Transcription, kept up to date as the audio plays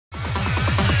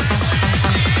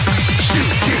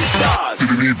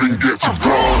can't even get to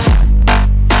cross.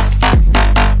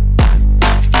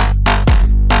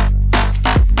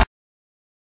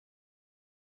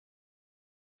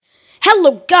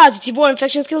 Hello guys, it's your boy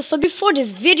InFectionSkillz. So before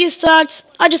this video starts,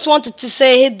 I just wanted to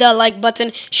say hit that like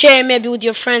button, share maybe with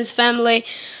your friends, family.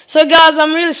 So guys,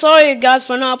 I'm really sorry guys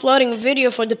for not uploading a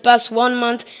video for the past 1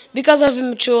 month because I've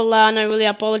immature a lot and I really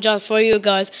apologize for you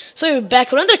guys. So we're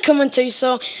back with another commentary.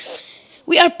 So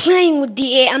we are playing with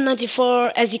the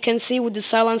AN-94, as you can see, with the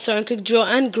silencer and quick draw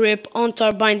and grip on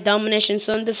Turbine Domination.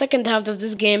 So in the second half of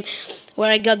this game,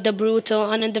 where I got the brutal,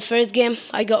 and in the first game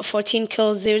I got 14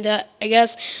 kills there, that I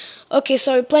guess. Okay,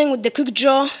 so we're playing with the quick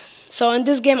draw. So in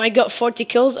this game I got 40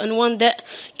 kills and 1 death.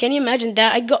 Can you imagine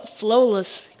that? I got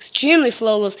flawless, extremely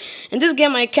flawless. In this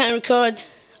game I can't record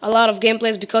a lot of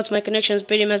gameplays because my connection is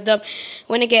pretty messed up.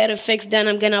 When I get it fixed, then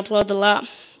I'm gonna upload a lot.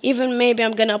 Even maybe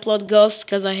I'm gonna upload ghosts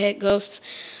because I hate ghosts.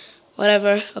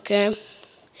 Whatever, okay.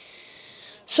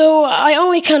 So I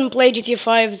only can play GTA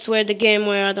 5. It's where the game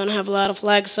where I don't have a lot of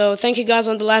lag. So thank you guys.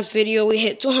 On the last video we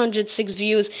hit 206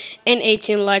 views and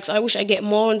 18 likes. I wish I get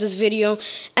more on this video.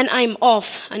 And I'm off,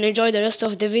 and enjoy the rest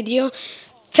of the video.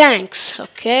 Thanks,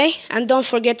 okay? And don't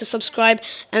forget to subscribe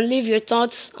and leave your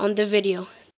thoughts on the video.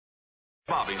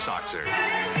 Bobby Soxer.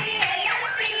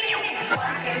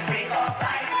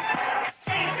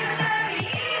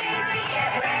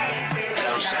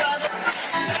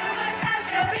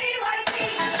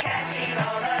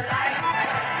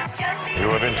 You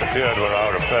have interfered with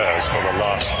our affairs for the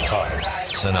last time.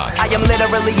 Sinatra. I am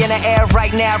literally in the air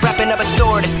right now, wrapping up a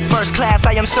stewardess. First class,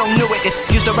 I am so new at this.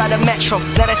 Used to ride a metro,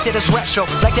 let us hit us retro.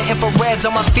 Like the infrareds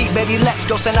on my feet, baby, let's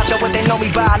go. Sinatra, what they know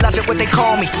me by, logic, what they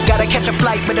call me. Gotta catch a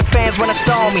flight, but the fans wanna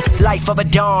stall me. Life of a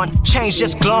dawn, change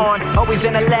just glowing. Always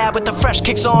in the lab with the fresh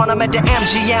kicks on. I'm at the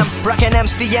MGM, rockin'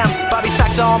 MCM. Bobby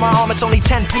Soxer on my arm, it's only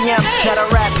 10 p.m. Not a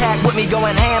rat pack with me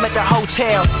going ham at the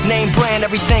hotel. Name brand,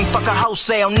 everything, fuck a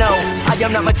wholesale, no. I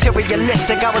am not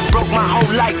materialistic, I was broke my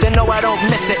whole life, then no, I don't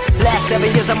miss it. Last 7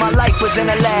 years of my life was in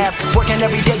a lab, working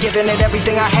every day, giving it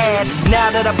everything I had. Now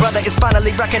that a brother is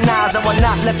finally recognized, I will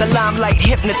not let the limelight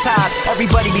hypnotize.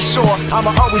 Everybody be sure,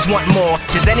 I'ma always want more.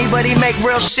 Does anybody make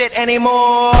real shit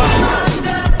anymore?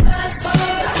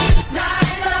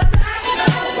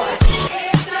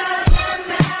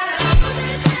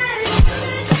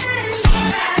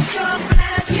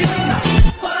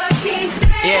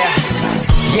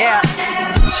 Yeah,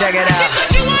 check it out.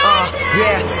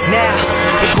 Yeah, now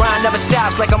the grind never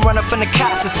stops, like I'm running from the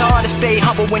cops. It's hard to stay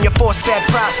humble when you're force-fed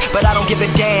props, but I don't give a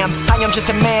damn. I am just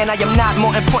a man, I am not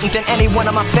more important than any one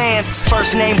of my fans.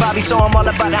 First name Bobby, so I'm all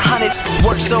about the hundreds.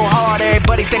 Work so hard,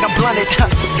 everybody think I'm blunted.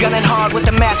 Gunning hard with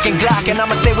the mask and Glock, and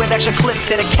I'ma stay with extra clips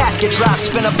till the casket drops.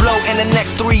 Finna blow in the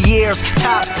next 3 years,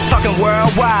 tops. Talking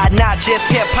worldwide, not just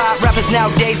hip-hop. Rappers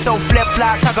nowadays so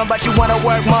flip-flop, talking about you wanna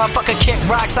work, motherfucker, kick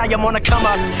rocks. I am on the come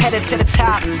up, headed to the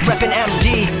top, reppin'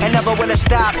 MD, and never will it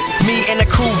stop. Me and the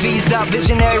crew, V's up,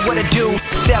 visionary, what to do.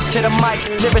 Step to the mic,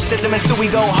 lyricism, and so we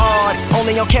go hard.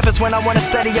 Only on campus when I wanna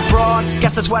study abroad.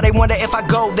 Guess that's why they wonder if I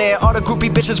go there. All the groupie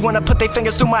bitches wanna put their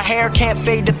fingers through my hair. Can't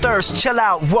fade the thirst, chill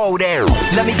out, whoa there.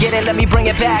 Let me get it, let me bring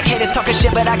it back. Haters talking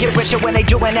shit, but I get richer when they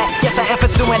doing that. Yes, I am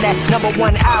pursuing that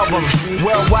 #1 album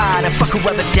worldwide, and fuck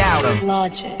whoever doubt 'em.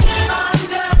 Logic.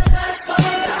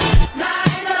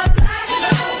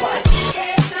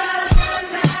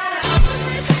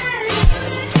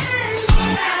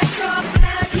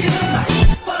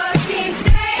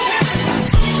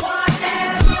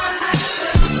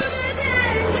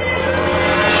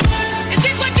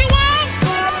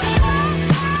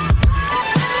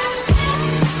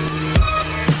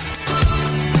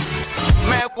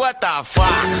 What the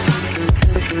fuck?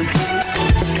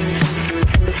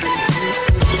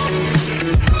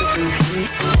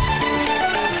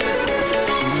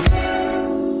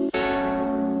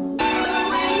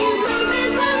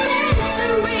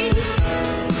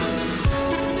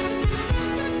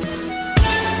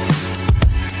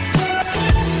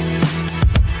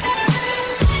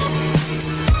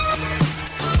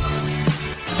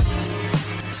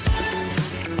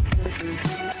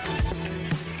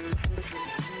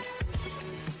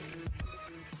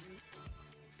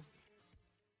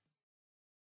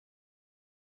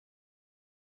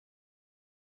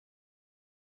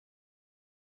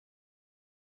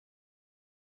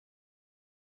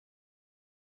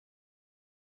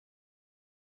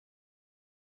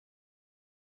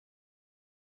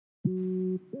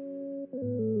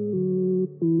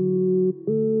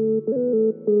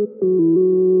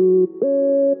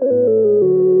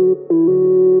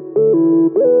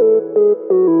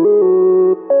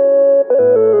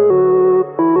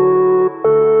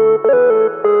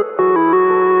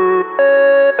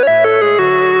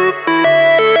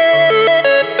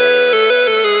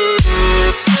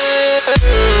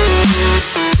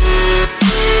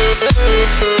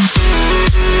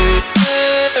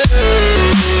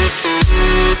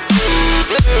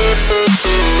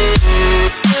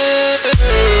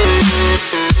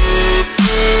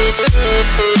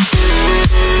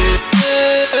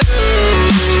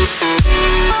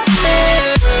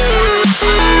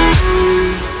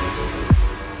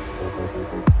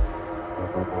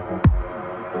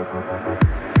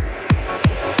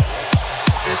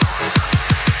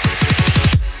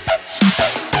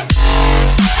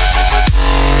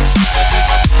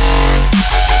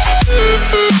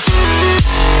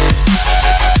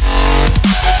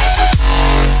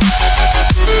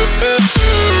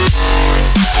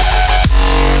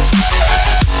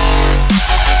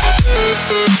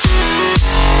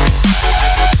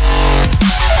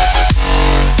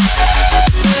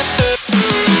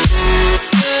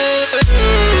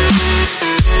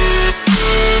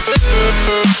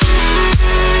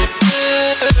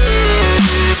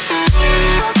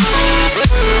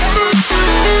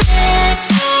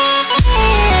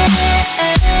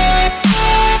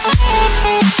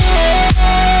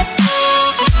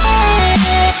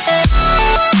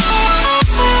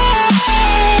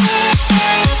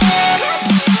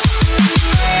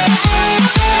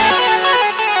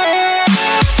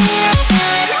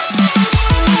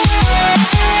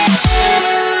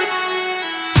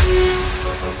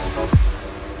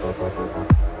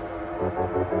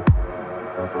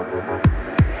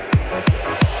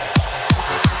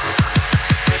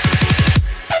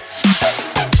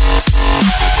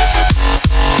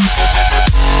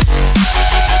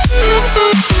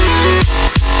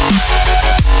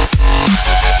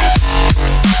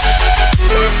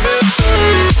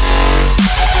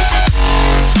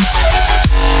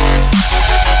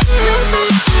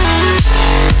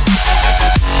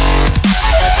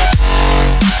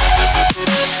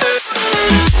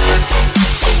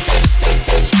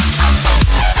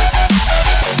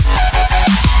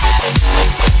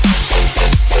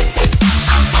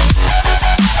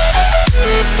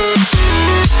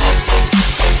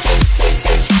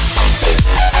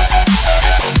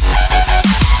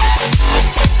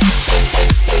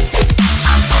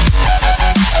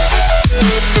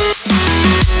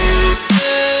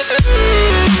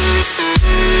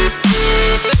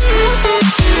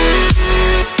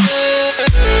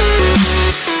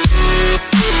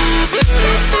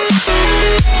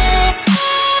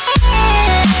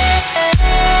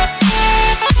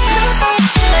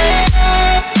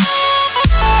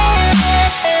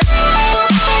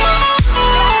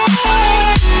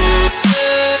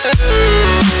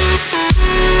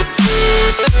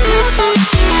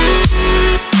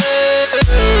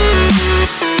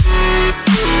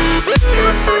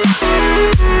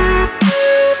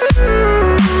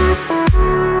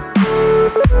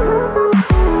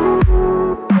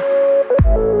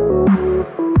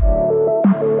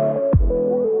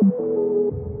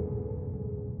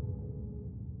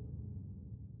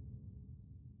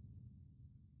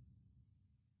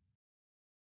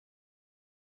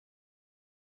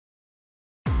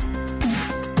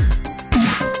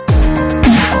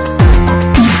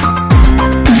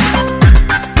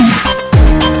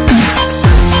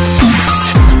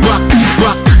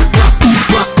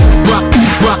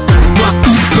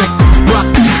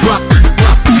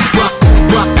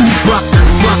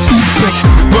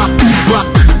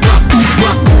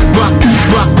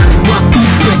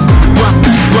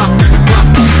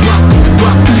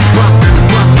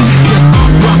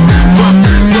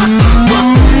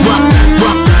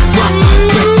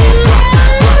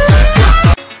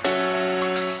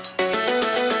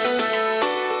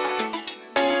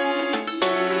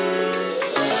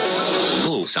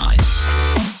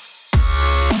 poolside.